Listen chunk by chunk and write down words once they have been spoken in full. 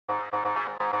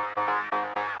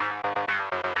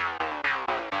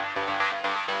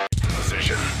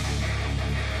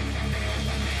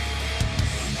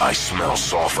I smell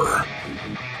sulfur.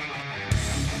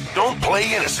 Don't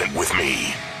play innocent with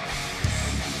me.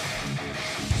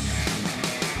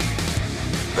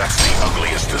 That's the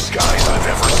ugliest disguise I've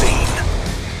ever seen.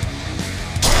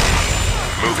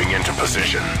 Moving into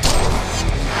position.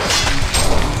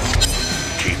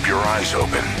 Keep your eyes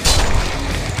open.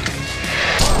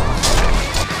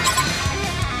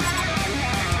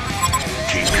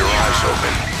 Keep your eyes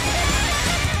open.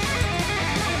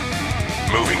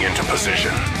 Moving into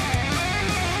position.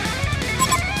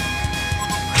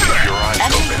 Keep your eyes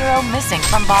Enemy open. hero missing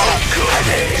from bottom.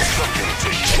 Good. Something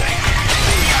to shake.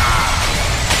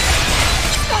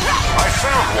 I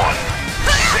found one.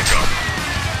 Pick up.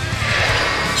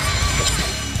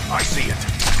 I see it.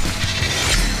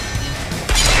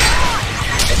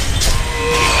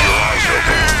 Keep your eyes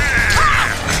open.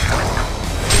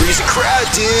 Freeze a crowd,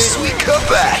 dude. Sweet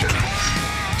comeback.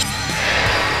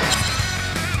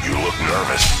 You look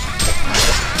nervous.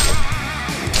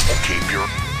 Keep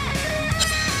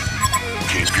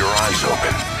your eyes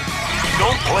open.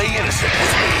 Don't play innocent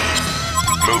with me.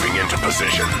 Moving into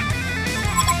position.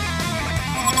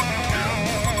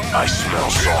 I smell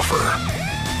sulfur.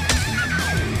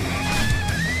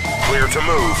 Clear to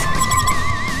move.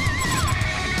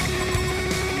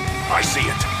 I see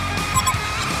it.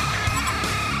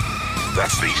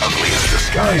 That's the ugliest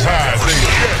disguise I've ever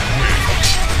seen.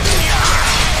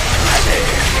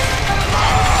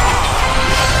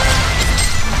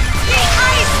 The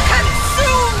ice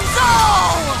consumes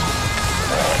all!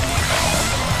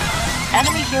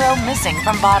 Enemy hero missing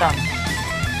from bottom.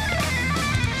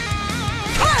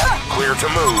 Clear to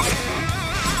move.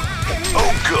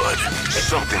 Oh, good.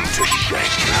 Something to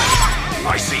shake.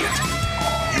 I see it.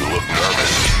 You look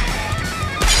nervous.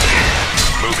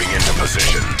 Moving into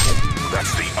position.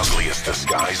 That's the ugliest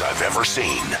disguise I've ever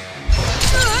seen.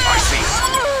 I see it.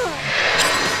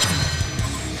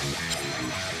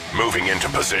 Moving into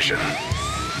position.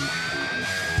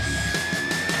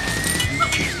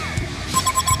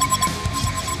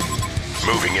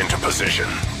 Moving into position.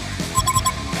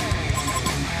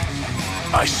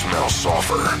 I smell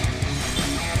sulfur.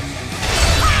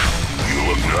 You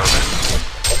look nervous.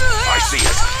 I see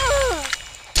it.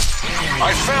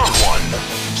 I found one.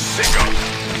 Sicko.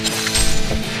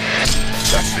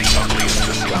 That's the ugliest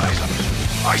disguise.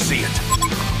 I see it.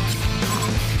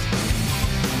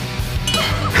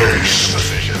 Haste.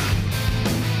 Position.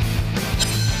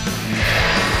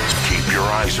 Keep your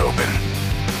eyes open.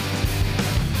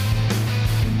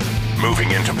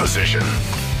 Moving into position.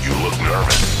 You look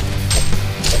nervous.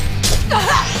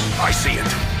 I see it.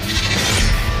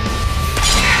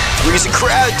 Freeze a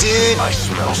crowd, dude. I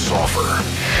smell sulfur.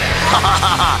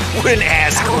 What an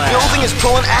ass clown. The building is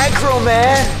pulling aggro,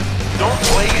 man. Don't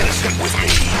play innocent with me.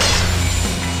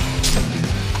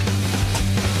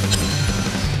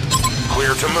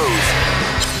 Clear to move.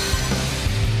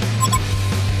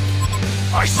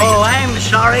 I see Oh, it. I'm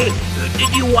sorry.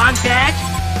 Did you want that?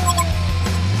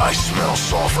 I smell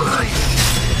sulfur.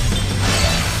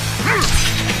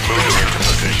 Moving into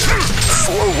position.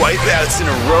 4 wipeouts in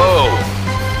a row.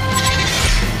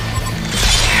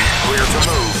 Clear to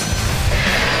move.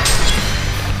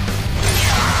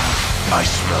 I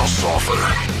smell sulfur.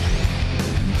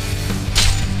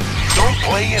 Don't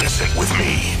play innocent with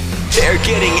me. They're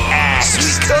getting axed.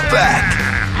 Sweet comeback.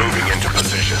 Moving into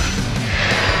position.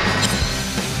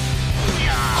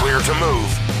 Clear to move.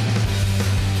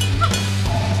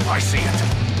 I see it.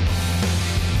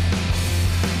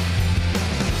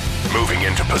 Moving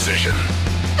into position.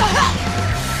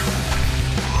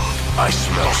 I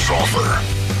smell sulfur.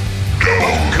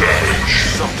 Oh, good.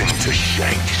 Something to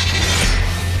shake.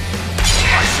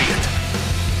 I see it.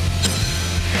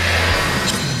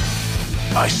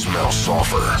 I smell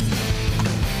sulfur.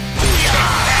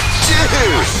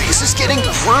 Dude, this is getting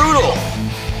brutal.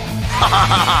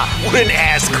 What an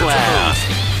ass clown.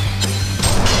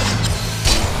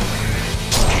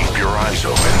 Keep your eyes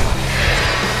open.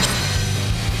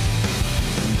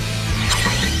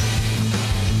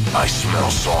 I smell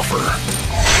sulfur.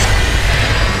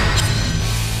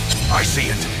 I see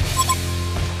it.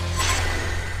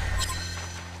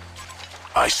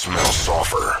 I smell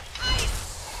sulfur.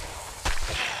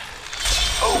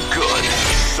 Oh, good.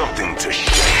 Something to shake.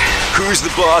 Who's the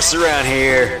boss around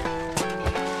here?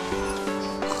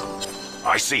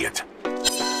 I see it.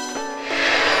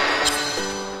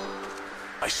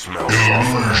 I smell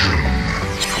sulfur.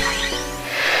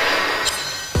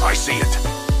 I see it.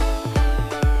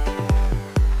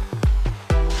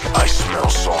 I smell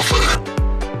sulfur.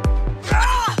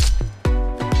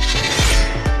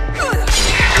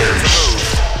 Clear to move.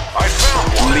 I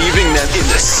found one. Leaving them in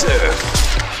the surf.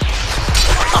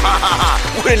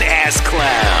 What an ass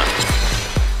clown!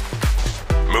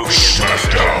 Moving into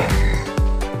position.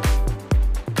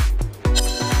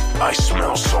 I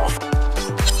smell sulfur.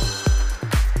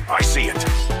 I see it.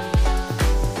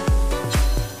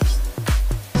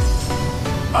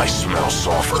 I smell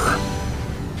sulfur.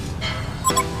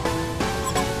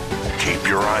 Keep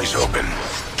your eyes open.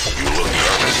 You look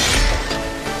nervous.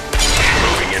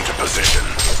 Moving into position.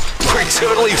 We're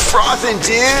totally frothing,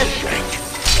 dude! Shank.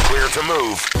 Clear to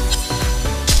move.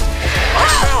 I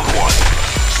found one.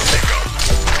 Sicko.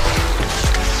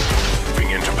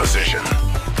 Moving into position.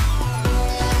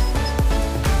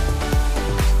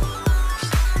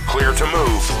 Clear to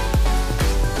move.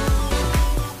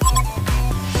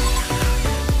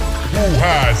 Who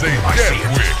has a I see death it.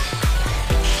 wish?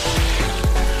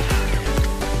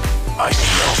 I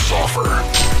smell sulfur.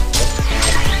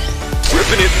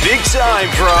 Ripping it big time,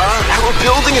 brah! Our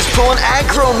building is pulling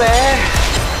aggro, man!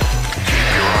 Keep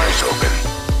your eyes open.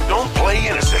 Don't play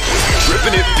innocent with me.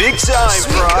 Ripping it big time,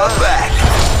 brah! Come back!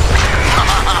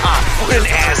 What an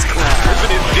ass clown!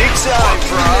 Ripping it big time,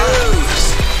 brah!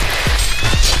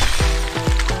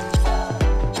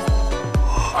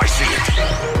 I see it.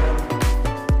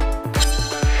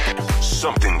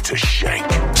 Something to shank.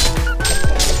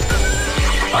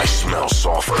 I smell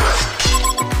sulfur.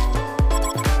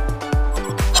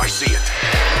 I see it.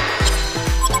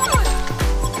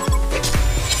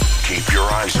 Keep your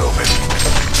eyes open.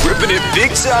 Ripping it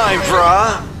big time,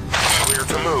 brah! Clear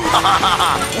to move.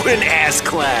 What an ass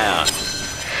clown!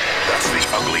 That's the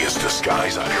ugliest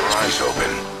disguise of your eyes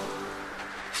open.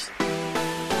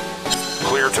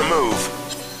 Clear to move.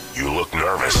 You look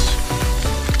nervous.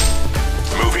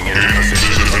 Moving into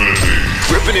position.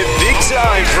 Ripping it big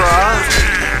time, brah!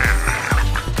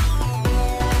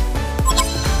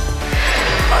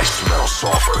 I smell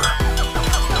sulfur.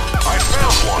 I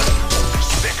found one.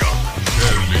 Sicko.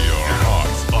 Tell me your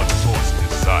heart's utmost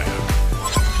desire.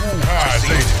 Who has a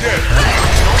death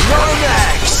wish?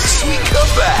 Max! Sweet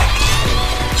comeback!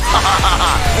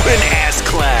 What an ass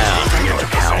clown! Moving into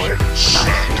position.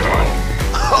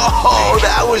 Oh,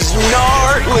 that was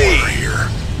gnarly! Over here.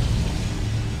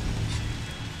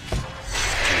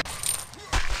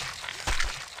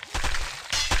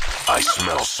 I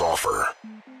smell sulfur.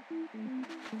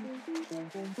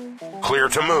 Clear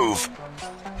to move.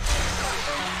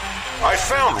 I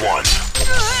found one.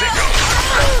 Sicko.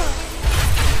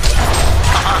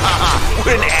 What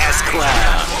an ass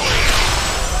clown!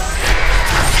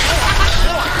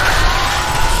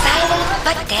 Silent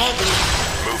but deadly.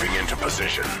 Moving into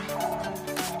position.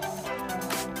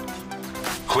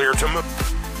 Clear to move.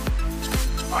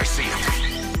 I see it.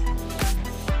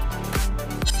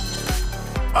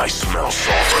 I smell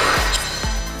sulfur.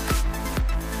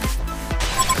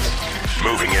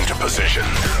 Moving into position.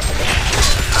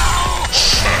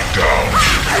 Smackdown.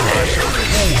 Who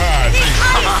has a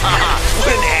What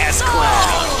an ass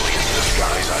clown! Ugliest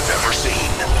disguise I've ever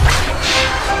seen.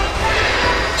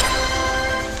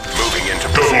 Moving into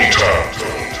double position. tap?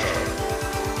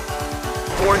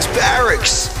 Horn's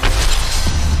barracks!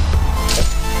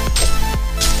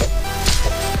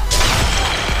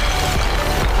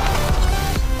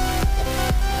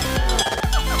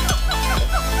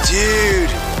 Dude,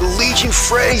 the Legion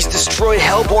Freys destroyed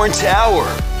Hellborn Tower.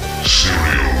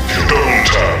 Serial double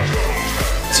tap.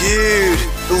 Dude,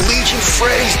 the Legion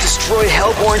Freys destroyed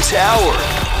Hellborn Tower.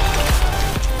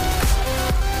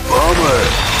 Bummer.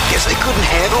 Guess they couldn't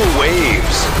handle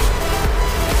waves.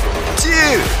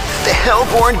 Dude, the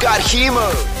Hellborn got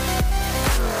hemoed.